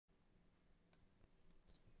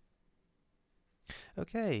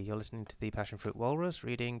Okay, you're listening to the Passionfruit Walrus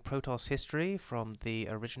reading Protoss history from the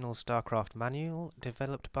original StarCraft manual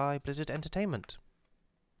developed by Blizzard Entertainment.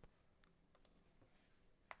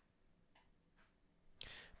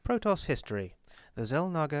 Protoss history: the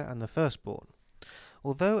Xel'Naga and the Firstborn.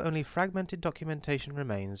 Although only fragmented documentation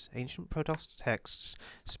remains, ancient Protoss texts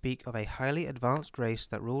speak of a highly advanced race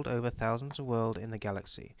that ruled over thousands of worlds in the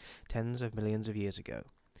galaxy, tens of millions of years ago.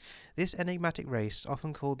 This enigmatic race,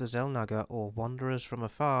 often called the Xel'Naga or Wanderers from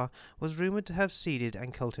Afar, was rumoured to have seeded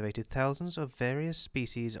and cultivated thousands of various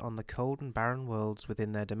species on the cold and barren worlds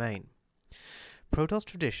within their domain. Protoss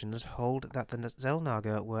traditions hold that the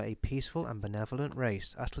Xel'Naga were a peaceful and benevolent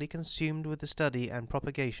race, utterly consumed with the study and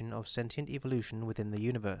propagation of sentient evolution within the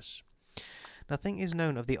universe. Nothing is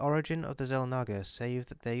known of the origin of the Xel'Naga save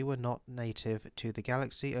that they were not native to the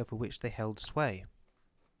galaxy over which they held sway.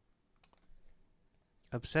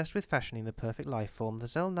 Obsessed with fashioning the perfect life form, the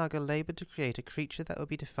Xel'Naga laboured to create a creature that would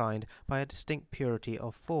be defined by a distinct purity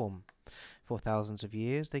of form. For thousands of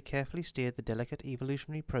years, they carefully steered the delicate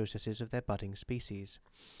evolutionary processes of their budding species.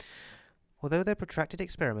 Although their protracted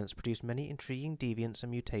experiments produced many intriguing deviants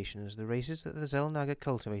and mutations, the races that the Xel'Naga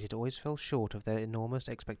cultivated always fell short of their enormous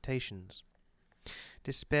expectations.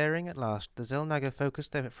 Despairing at last, the Xel'Naga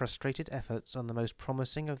focused their frustrated efforts on the most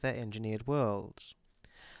promising of their engineered worlds.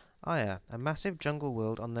 Aya, a massive jungle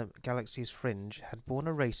world on the galaxy's fringe, had born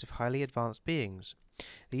a race of highly advanced beings.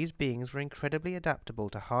 These beings were incredibly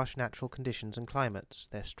adaptable to harsh natural conditions and climates.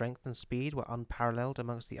 Their strength and speed were unparalleled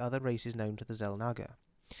amongst the other races known to the Xel'Naga.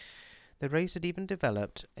 The race had even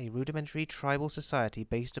developed a rudimentary tribal society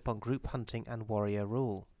based upon group hunting and warrior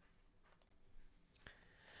rule.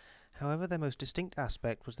 However, their most distinct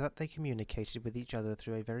aspect was that they communicated with each other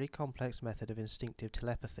through a very complex method of instinctive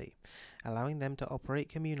telepathy, allowing them to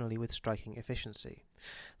operate communally with striking efficiency.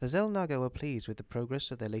 The Xel'Naga were pleased with the progress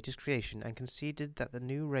of their latest creation and conceded that the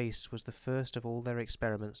new race was the first of all their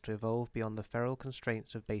experiments to evolve beyond the feral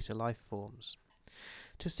constraints of baser life forms.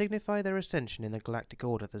 To signify their ascension in the galactic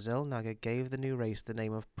order, the Xel'Naga gave the new race the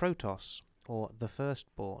name of Protoss, or the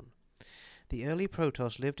Firstborn. The early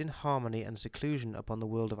Protoss lived in harmony and seclusion upon the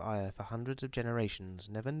world of Aya for hundreds of generations,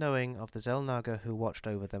 never knowing of the Xel'Naga who watched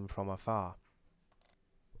over them from afar.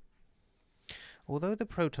 Although the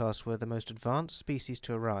Protoss were the most advanced species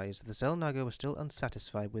to arise, the Xel'Naga were still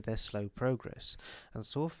unsatisfied with their slow progress, and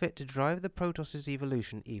saw fit to drive the Protoss'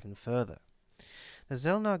 evolution even further. The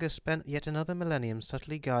Xel'Naga spent yet another millennium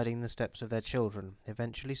subtly guiding the steps of their children,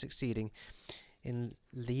 eventually succeeding in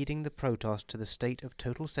leading the Protoss to the state of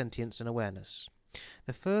total sentience and awareness.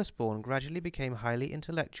 The Firstborn gradually became highly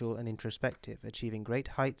intellectual and introspective, achieving great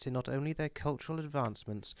heights in not only their cultural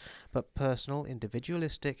advancements, but personal,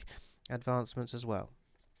 individualistic advancements as well.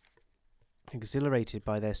 Exhilarated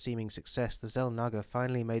by their seeming success, the Xel'Naga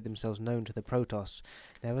finally made themselves known to the Protoss,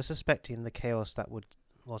 never suspecting the chaos that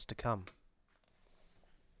was to come.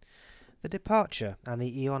 The departure and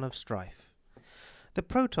the Aeon of Strife. The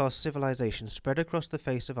Protoss civilization spread across the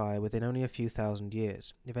face of Aya within only a few thousand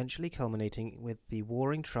years, eventually culminating with the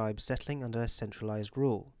warring tribes settling under a centralized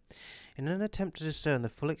rule. In an attempt to discern the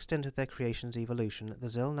full extent of their creation's evolution, the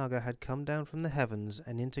Xel'Naga had come down from the heavens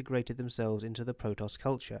and integrated themselves into the Protoss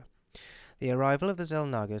culture. The arrival of the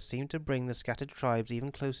Xel'Naga seemed to bring the scattered tribes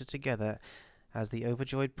even closer together as the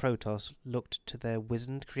overjoyed Protoss looked to their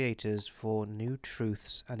wizened creators for new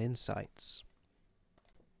truths and insights.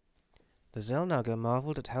 The Xel'Naga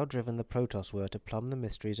marvelled at how driven the Protoss were to plumb the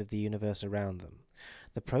mysteries of the universe around them.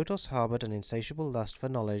 The Protoss harboured an insatiable lust for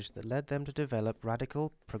knowledge that led them to develop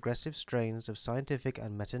radical, progressive strains of scientific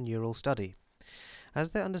and metaneural study.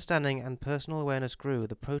 As their understanding and personal awareness grew,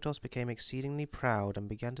 the Protoss became exceedingly proud and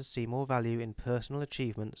began to see more value in personal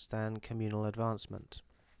achievements than communal advancement.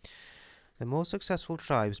 The more successful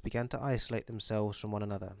tribes began to isolate themselves from one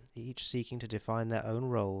another, each seeking to define their own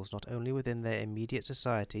roles not only within their immediate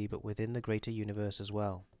society but within the greater universe as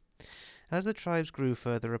well. As the tribes grew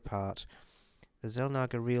further apart, the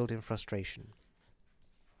Xel'Naga reeled in frustration.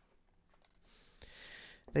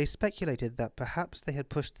 They speculated that perhaps they had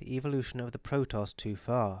pushed the evolution of the Protoss too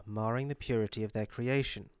far, marring the purity of their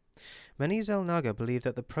creation. Many Xel'Naga believed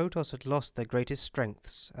that the Protoss had lost their greatest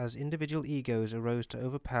strengths, as individual egos arose to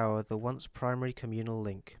overpower the once primary communal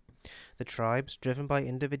link. The tribes, driven by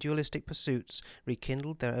individualistic pursuits,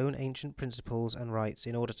 rekindled their own ancient principles and rites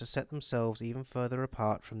in order to set themselves even further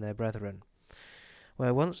apart from their brethren.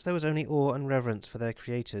 Where once there was only awe and reverence for their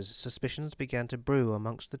creators, suspicions began to brew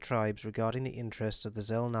amongst the tribes regarding the interests of the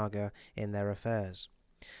Xel'Naga in their affairs.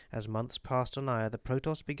 As months passed on Aya, the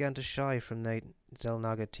Protoss began to shy from their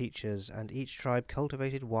Xel'Naga teachers, and each tribe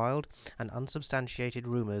cultivated wild and unsubstantiated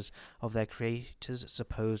rumors of their creators'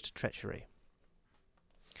 supposed treachery.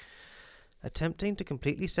 Attempting to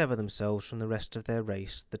completely sever themselves from the rest of their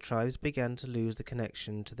race, the tribes began to lose the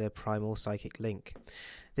connection to their primal psychic link.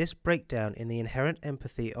 This breakdown in the inherent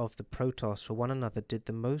empathy of the Protoss for one another did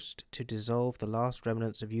the most to dissolve the last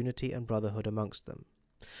remnants of unity and brotherhood amongst them.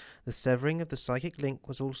 The severing of the psychic link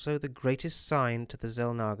was also the greatest sign to the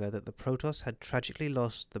Xel'Naga that the Protoss had tragically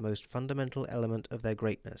lost the most fundamental element of their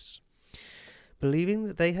greatness. Believing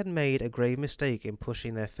that they had made a grave mistake in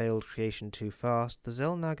pushing their failed creation too fast, the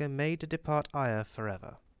Xel'Naga made to depart Aya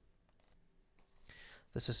forever.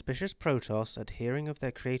 The suspicious Protoss, at hearing of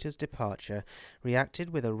their creator's departure, reacted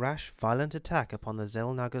with a rash, violent attack upon the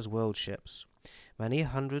Xel'Naga's world ships. Many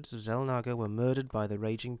hundreds of Xel'Naga were murdered by the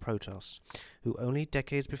raging Protoss, who only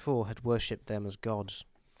decades before had worshipped them as gods.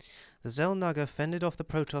 The Xel'Naga fended off the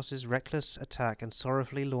Protoss's reckless attack and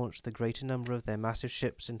sorrowfully launched the greater number of their massive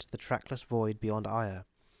ships into the trackless void beyond Aya.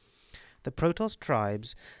 The Protoss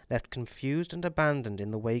tribes, left confused and abandoned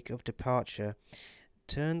in the wake of departure,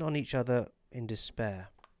 turned on each other in despair.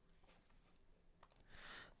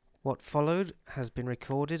 What followed has been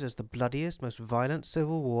recorded as the bloodiest, most violent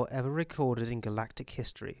civil war ever recorded in galactic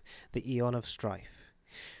history, the Aeon of Strife.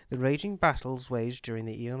 The raging battles waged during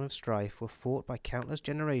the Aeon of Strife were fought by countless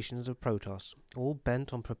generations of Protoss, all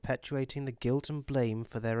bent on perpetuating the guilt and blame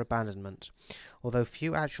for their abandonment. Although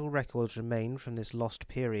few actual records remain from this lost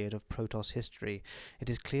period of Protoss history, it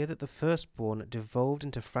is clear that the Firstborn devolved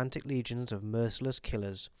into frantic legions of merciless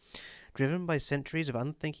killers. Driven by centuries of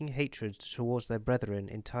unthinking hatred towards their brethren,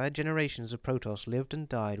 entire generations of Protoss lived and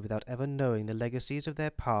died without ever knowing the legacies of their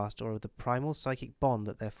past or of the primal psychic bond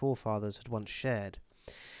that their forefathers had once shared.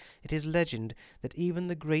 It is legend that even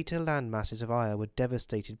the greater land masses of Aya were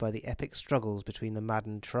devastated by the epic struggles between the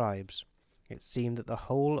maddened tribes. It seemed that the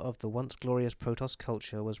whole of the once glorious Protoss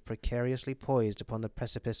culture was precariously poised upon the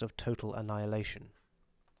precipice of total annihilation.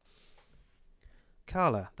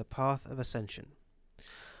 Kala, the Path of Ascension.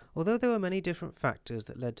 Although there were many different factors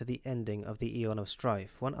that led to the ending of the Aeon of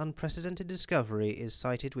Strife, one unprecedented discovery is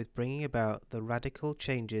cited with bringing about the radical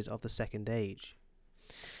changes of the Second Age.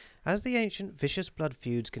 As the ancient vicious blood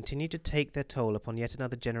feuds continued to take their toll upon yet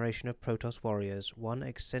another generation of Protoss warriors, one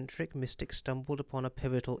eccentric mystic stumbled upon a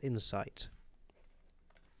pivotal insight.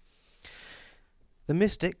 The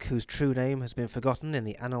mystic, whose true name has been forgotten in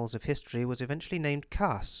the annals of history, was eventually named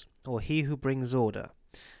Kas, or He Who Brings Order.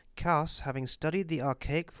 Kas, having studied the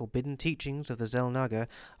archaic forbidden teachings of the Xel'Naga,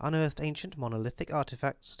 unearthed ancient monolithic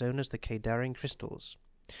artifacts known as the Kadarin crystals.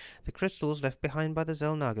 The crystals left behind by the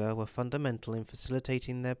Xel'Naga were fundamental in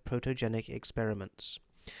facilitating their protogenic experiments.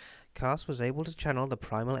 Kas was able to channel the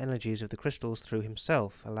primal energies of the crystals through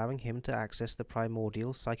himself, allowing him to access the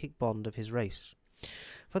primordial psychic bond of his race.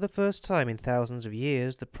 For the first time in thousands of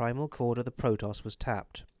years, the primal chord of the Protoss was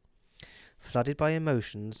tapped. Flooded by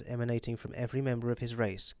emotions emanating from every member of his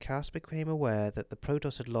race, Kas became aware that the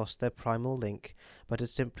Protoss had lost their primal link, but had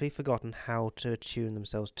simply forgotten how to attune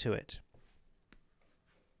themselves to it.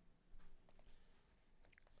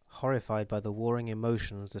 Horrified by the warring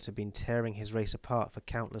emotions that had been tearing his race apart for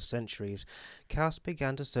countless centuries, Kas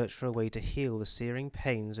began to search for a way to heal the searing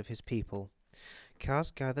pains of his people.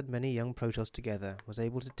 Kas gathered many young Protoss together, was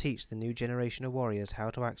able to teach the new generation of warriors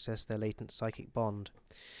how to access their latent psychic bond.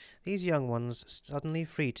 These young ones, suddenly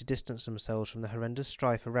free to distance themselves from the horrendous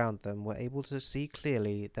strife around them, were able to see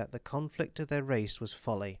clearly that the conflict of their race was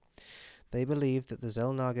folly. They believed that the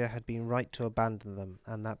Xel'Naga had been right to abandon them,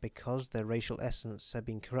 and that because their racial essence had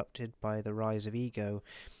been corrupted by the rise of ego,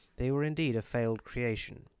 they were indeed a failed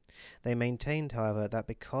creation. They maintained, however, that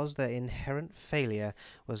because their inherent failure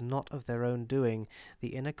was not of their own doing,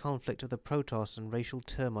 the inner conflict of the Protoss and racial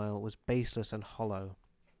turmoil was baseless and hollow.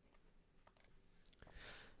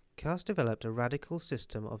 Kas developed a radical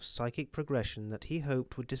system of psychic progression that he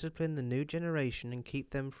hoped would discipline the new generation and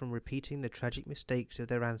keep them from repeating the tragic mistakes of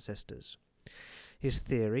their ancestors. His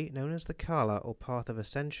theory, known as the Kala or Path of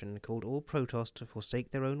Ascension, called all Protoss to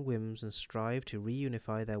forsake their own whims and strive to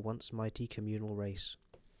reunify their once mighty communal race.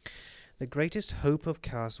 The greatest hope of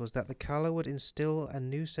Kas was that the Kala would instill a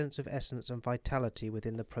new sense of essence and vitality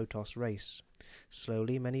within the Protoss race.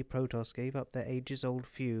 Slowly, many Protoss gave up their ages-old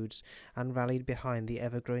feuds and rallied behind the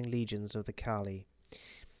ever-growing legions of the Kali.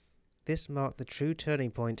 This marked the true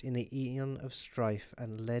turning point in the Aeon of Strife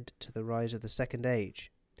and led to the rise of the Second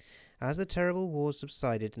Age. As the terrible wars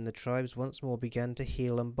subsided and the tribes once more began to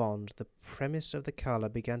heal and bond, the premise of the Kala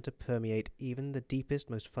began to permeate even the deepest,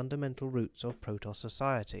 most fundamental roots of Protoss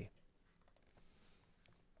society.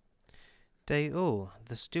 De'ul,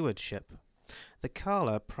 the Stewardship. The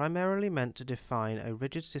Kala, primarily meant to define a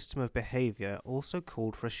rigid system of behavior, also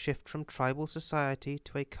called for a shift from tribal society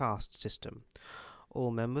to a caste system.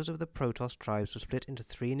 All members of the Protoss tribes were split into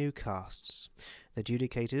 3 new castes: the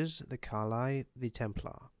Judicators, the Carli, the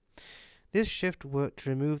Templar. This shift worked to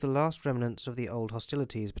remove the last remnants of the old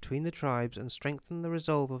hostilities between the tribes and strengthen the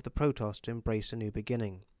resolve of the Protoss to embrace a new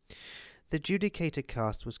beginning. The Judicator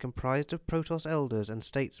caste was comprised of Protoss elders and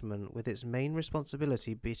statesmen, with its main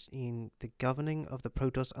responsibility being the governing of the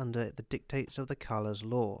Protoss under the dictates of the Kala's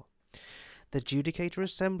law. The Judicator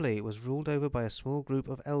Assembly was ruled over by a small group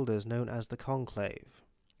of elders known as the Conclave.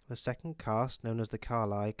 The second caste, known as the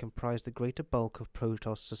Carli, comprised the greater bulk of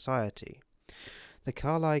Protoss society. The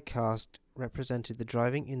Carli caste represented the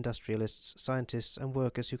driving industrialists, scientists, and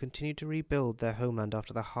workers who continued to rebuild their homeland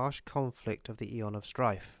after the harsh conflict of the Aeon of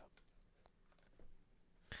Strife.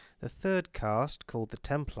 The third caste, called the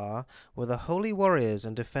Templar, were the holy warriors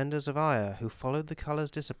and defenders of Aya who followed the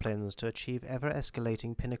Colour's disciplines to achieve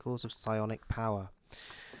ever-escalating pinnacles of psionic power.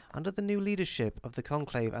 Under the new leadership of the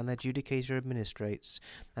Conclave and their Judicator administrates,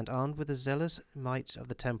 and armed with the zealous might of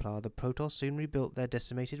the Templar, the Protoss soon rebuilt their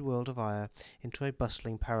decimated world of Aya into a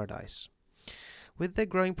bustling paradise. With their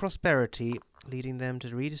growing prosperity leading them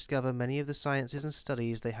to rediscover many of the sciences and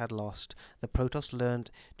studies they had lost, the Protoss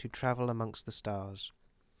learned to travel amongst the stars.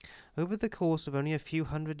 Over the course of only a few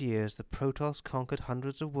hundred years, the Protoss conquered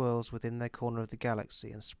hundreds of worlds within their corner of the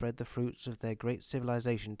galaxy and spread the fruits of their great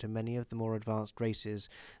civilization to many of the more advanced races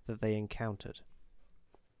that they encountered.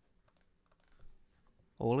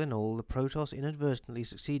 All in all, the Protoss inadvertently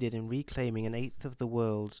succeeded in reclaiming an eighth of the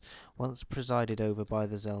worlds once presided over by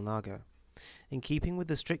the Xel'Naga. In keeping with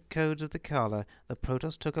the strict codes of the Kala, the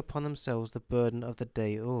Protoss took upon themselves the burden of the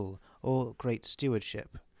Day-Ul, or Great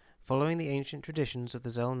Stewardship. Following the ancient traditions of the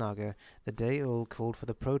Xel'Naga, the Day-Ul called for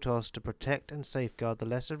the Protoss to protect and safeguard the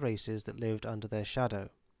lesser races that lived under their shadow.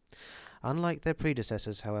 Unlike their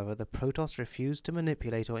predecessors, however, the Protoss refused to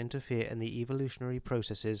manipulate or interfere in the evolutionary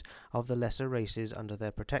processes of the lesser races under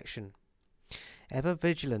their protection. Ever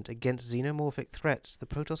vigilant against xenomorphic threats, the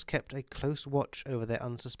Protoss kept a close watch over their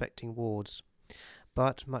unsuspecting wards.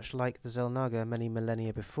 But, much like the Xel'Naga many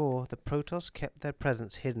millennia before, the Protoss kept their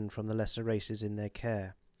presence hidden from the lesser races in their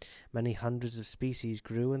care. Many hundreds of species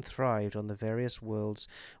grew and thrived on the various worlds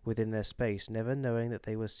within their space, never knowing that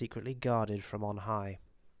they were secretly guarded from on high.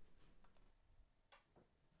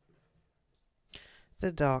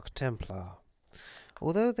 The Dark Templar.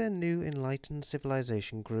 Although their new enlightened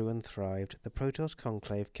civilization grew and thrived, the Protoss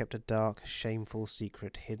Conclave kept a dark, shameful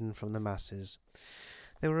secret hidden from the masses.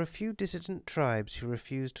 There were a few dissident tribes who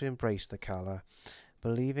refused to embrace the Kala,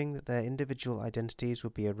 believing that their individual identities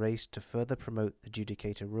would be erased to further promote the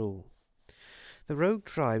Judicator rule. The rogue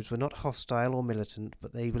tribes were not hostile or militant,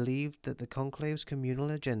 but they believed that the Conclave's communal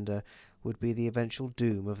agenda would be the eventual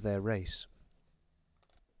doom of their race.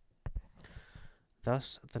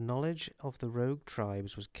 Thus, the knowledge of the rogue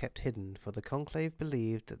tribes was kept hidden, for the Conclave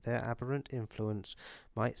believed that their aberrant influence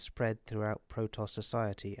might spread throughout Protoss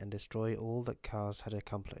society and destroy all that Kars had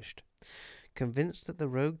accomplished. Convinced that the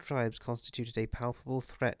rogue tribes constituted a palpable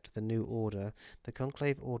threat to the new order, the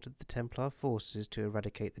Conclave ordered the Templar forces to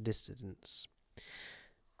eradicate the dissidents.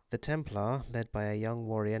 The Templar, led by a young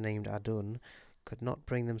warrior named Adun, could not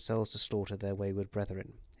bring themselves to slaughter their wayward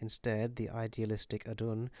brethren. Instead, the idealistic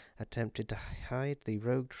Adun attempted to hide the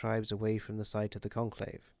rogue tribes away from the sight of the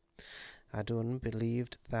Conclave. Adun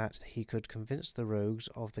believed that he could convince the rogues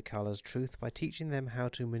of the Kala's truth by teaching them how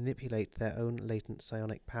to manipulate their own latent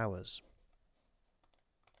psionic powers.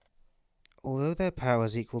 Although their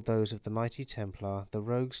powers equaled those of the mighty Templar, the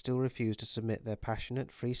rogues still refused to submit their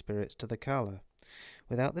passionate, free spirits to the Kala.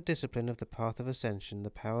 Without the discipline of the Path of Ascension, the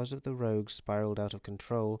powers of the rogues spiraled out of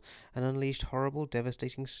control and unleashed horrible,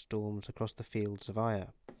 devastating storms across the fields of Aya.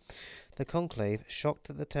 The Conclave, shocked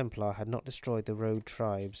that the Templar had not destroyed the rogue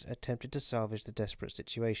tribes, attempted to salvage the desperate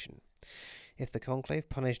situation. If the Conclave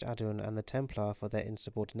punished Adun and the Templar for their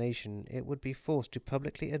insubordination, it would be forced to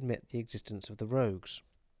publicly admit the existence of the rogues.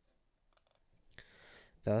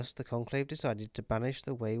 Thus, the Conclave decided to banish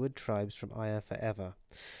the wayward tribes from Aya forever.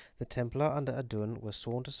 The Templar under Adun were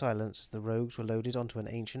sworn to silence as the rogues were loaded onto an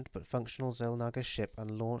ancient but functional Xel'Naga ship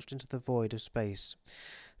and launched into the void of space.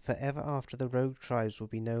 Forever after, the rogue tribes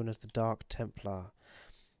would be known as the Dark Templar.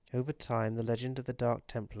 Over time, the legend of the Dark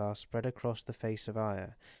Templar spread across the face of Aya,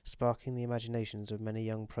 sparking the imaginations of many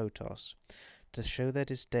young Protoss, to show their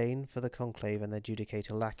disdain for the Conclave and their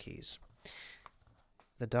Judicator lackeys.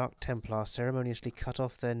 The Dark Templar ceremoniously cut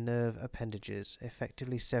off their nerve appendages,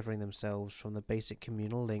 effectively severing themselves from the basic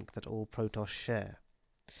communal link that all Protoss share.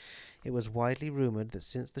 It was widely rumoured that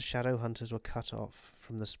since the Shadow Hunters were cut off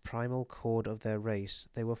from the primal cord of their race,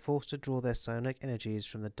 they were forced to draw their psionic energies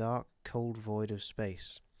from the dark, cold void of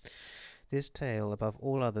space. This tale, above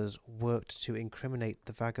all others, worked to incriminate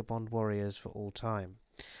the vagabond warriors for all time.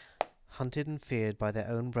 Hunted and feared by their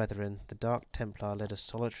own brethren, the Dark Templar led a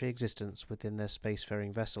solitary existence within their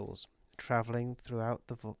spacefaring vessels. Travelling throughout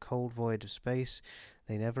the cold void of space,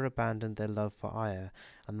 they never abandoned their love for Aya,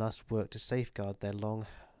 and thus worked to safeguard their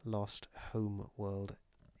long-lost home world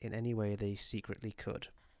in any way they secretly could.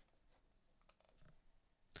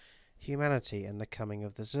 Humanity and the coming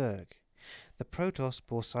of the Zerg. The Protoss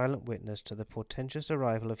bore silent witness to the portentous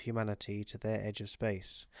arrival of humanity to their edge of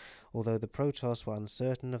space. Although the Protoss were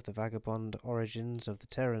uncertain of the vagabond origins of the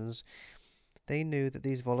Terrans, they knew that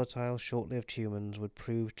these volatile, short-lived humans would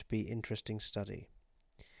prove to be interesting study.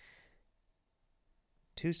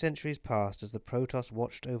 2 centuries passed as the Protoss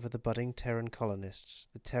watched over the budding Terran colonists.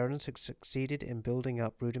 The Terrans had succeeded in building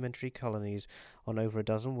up rudimentary colonies on over a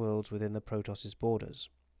dozen worlds within the Protoss's borders.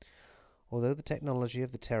 Although the technology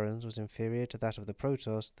of the Terrans was inferior to that of the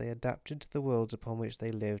Protoss, they adapted to the worlds upon which they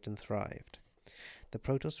lived and thrived. The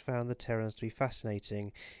Protoss found the Terrans to be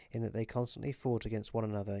fascinating in that they constantly fought against one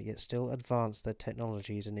another, yet still advanced their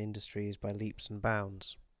technologies and industries by leaps and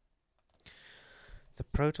bounds. The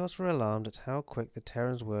Protoss were alarmed at how quick the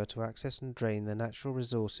Terrans were to access and drain the natural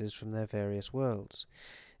resources from their various worlds.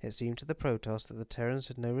 It seemed to the Protoss that the Terrans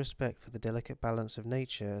had no respect for the delicate balance of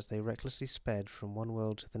nature as they recklessly sped from one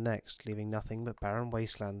world to the next, leaving nothing but barren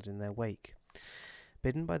wastelands in their wake.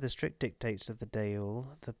 Bidden by the strict dictates of the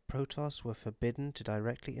Daol, the Protoss were forbidden to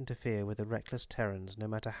directly interfere with the reckless Terrans, no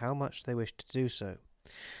matter how much they wished to do so.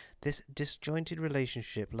 This disjointed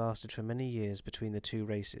relationship lasted for many years between the two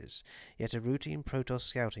races, yet a routine Protoss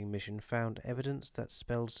scouting mission found evidence that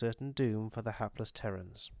spelled certain doom for the hapless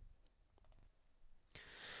Terrans.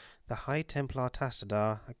 The High Templar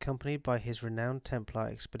Tassadar, accompanied by his renowned Templar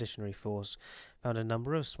expeditionary force, found a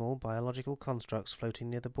number of small biological constructs floating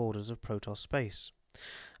near the borders of Protoss space.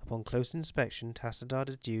 Upon close inspection, Tassadar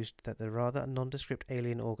deduced that the rather nondescript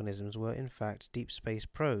alien organisms were in fact deep space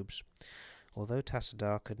probes. Although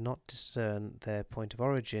Tassadar could not discern their point of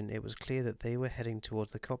origin, it was clear that they were heading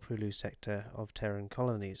towards the Koprulu sector of Terran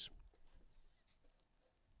colonies.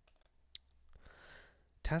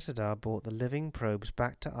 Tassadar brought the living probes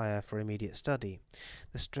back to Aya for immediate study.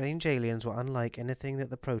 The strange aliens were unlike anything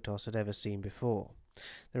that the Protoss had ever seen before.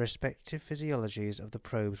 The respective physiologies of the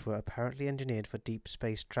probes were apparently engineered for deep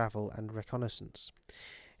space travel and reconnaissance.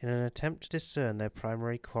 In an attempt to discern their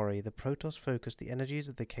primary quarry, the Protoss focused the energies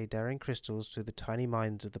of the Kadarin crystals through the tiny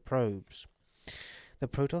minds of the probes. The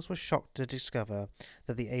Protoss were shocked to discover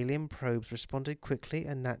that the alien probes responded quickly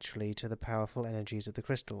and naturally to the powerful energies of the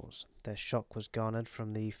crystals. Their shock was garnered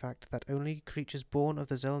from the fact that only creatures born of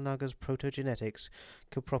the Xel'Naga's protogenetics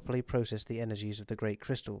could properly process the energies of the great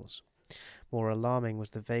crystals. More alarming was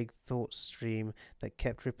the vague thought stream that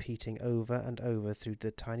kept repeating over and over through the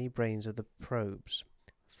tiny brains of the probes.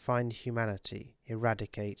 Find humanity,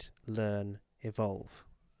 eradicate, learn, evolve.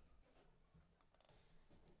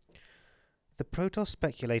 The Protoss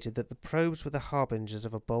speculated that the probes were the harbingers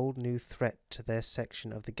of a bold new threat to their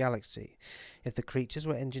section of the galaxy. If the creatures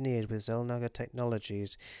were engineered with Xel'Naga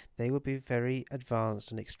technologies, they would be very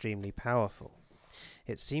advanced and extremely powerful.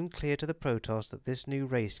 It seemed clear to the Protoss that this new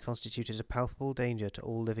race constituted a palpable danger to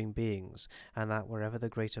all living beings, and that wherever the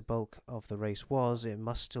greater bulk of the race was, it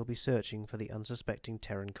must still be searching for the unsuspecting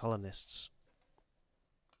Terran colonists.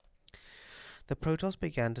 The Protoss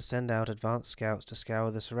began to send out advanced scouts to scour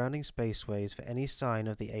the surrounding spaceways for any sign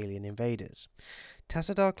of the alien invaders.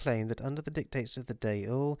 Tassadar claimed that under the dictates of the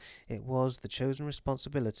Daol, it was the chosen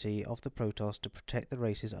responsibility of the Protoss to protect the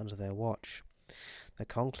races under their watch. The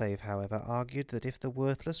Conclave, however, argued that if the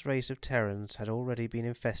worthless race of Terrans had already been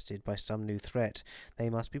infested by some new threat, they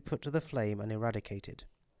must be put to the flame and eradicated.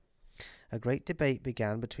 A great debate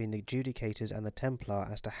began between the Judicators and the Templar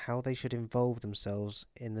as to how they should involve themselves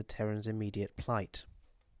in the Terrans' immediate plight.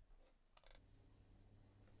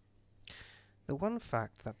 The one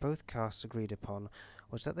fact that both castes agreed upon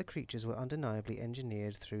was that the creatures were undeniably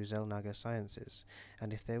engineered through Xel'Naga sciences,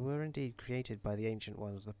 and if they were indeed created by the Ancient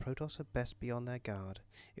Ones, the Protoss had best be on their guard.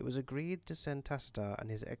 It was agreed to send Tassadar and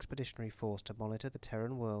his expeditionary force to monitor the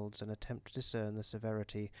Terran worlds and attempt to discern the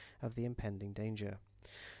severity of the impending danger.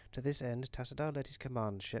 To this end, Tassadar led his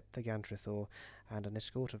command ship, the Gantrithor, and an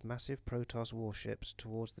escort of massive Protoss warships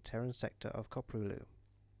towards the Terran sector of Koprulu.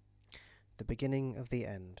 The beginning of the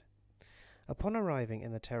end. Upon arriving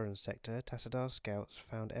in the Terran sector, Tassadar's scouts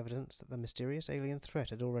found evidence that the mysterious alien threat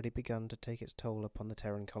had already begun to take its toll upon the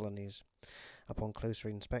Terran colonies. Upon closer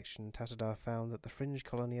inspection, Tassadar found that the fringe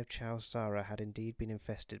colony of Chao Sara had indeed been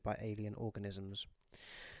infested by alien organisms.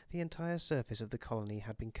 The entire surface of the colony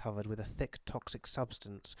had been covered with a thick toxic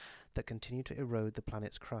substance that continued to erode the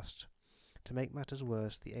planet's crust. To make matters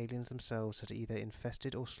worse, the aliens themselves had either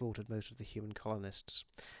infested or slaughtered most of the human colonists.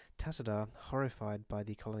 Tassadar, horrified by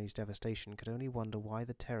the colony's devastation, could only wonder why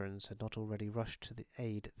the Terrans had not already rushed to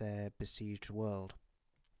aid their besieged world.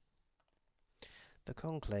 The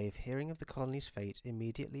Conclave, hearing of the colony's fate,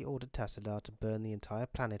 immediately ordered Tassadar to burn the entire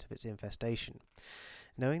planet of its infestation.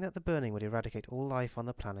 Knowing that the burning would eradicate all life on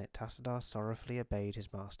the planet, Tassadar sorrowfully obeyed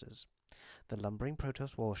his masters. The lumbering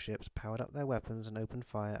Protoss warships powered up their weapons and opened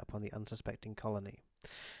fire upon the unsuspecting colony.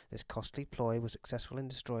 This costly ploy was successful in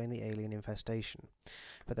destroying the alien infestation,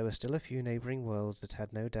 but there were still a few neighbouring worlds that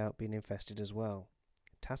had no doubt been infested as well.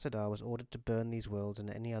 Tassadar was ordered to burn these worlds and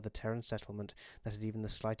any other Terran settlement that had even the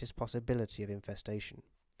slightest possibility of infestation.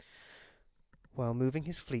 While moving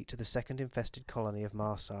his fleet to the second infested colony of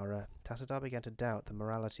Marsara, Tassadar began to doubt the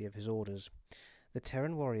morality of his orders. The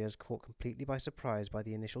Terran warriors, caught completely by surprise by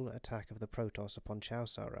the initial attack of the Protoss upon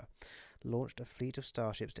Chowsara, launched a fleet of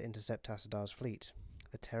starships to intercept Tassadar's fleet.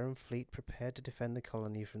 The Terran fleet prepared to defend the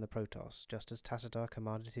colony from the Protoss, just as Tassadar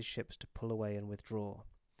commanded his ships to pull away and withdraw.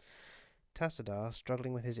 Tassadar,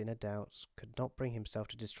 struggling with his inner doubts, could not bring himself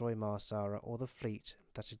to destroy Marsara or the fleet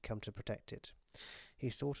that had come to protect it. He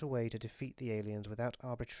sought a way to defeat the aliens without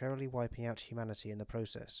arbitrarily wiping out humanity in the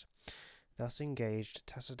process. Thus engaged,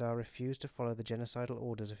 Tassadar refused to follow the genocidal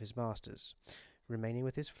orders of his masters. Remaining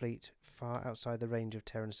with his fleet far outside the range of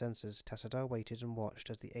Terran sensors, Tassadar waited and watched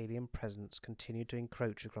as the alien presence continued to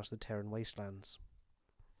encroach across the Terran wastelands.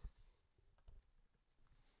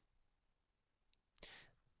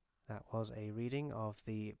 That was a reading of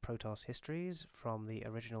the Protoss histories from the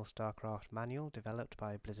original StarCraft manual developed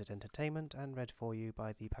by Blizzard Entertainment and read for you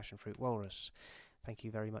by the Passionfruit Whalrus. Thank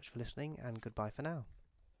you very much for listening, and goodbye for now.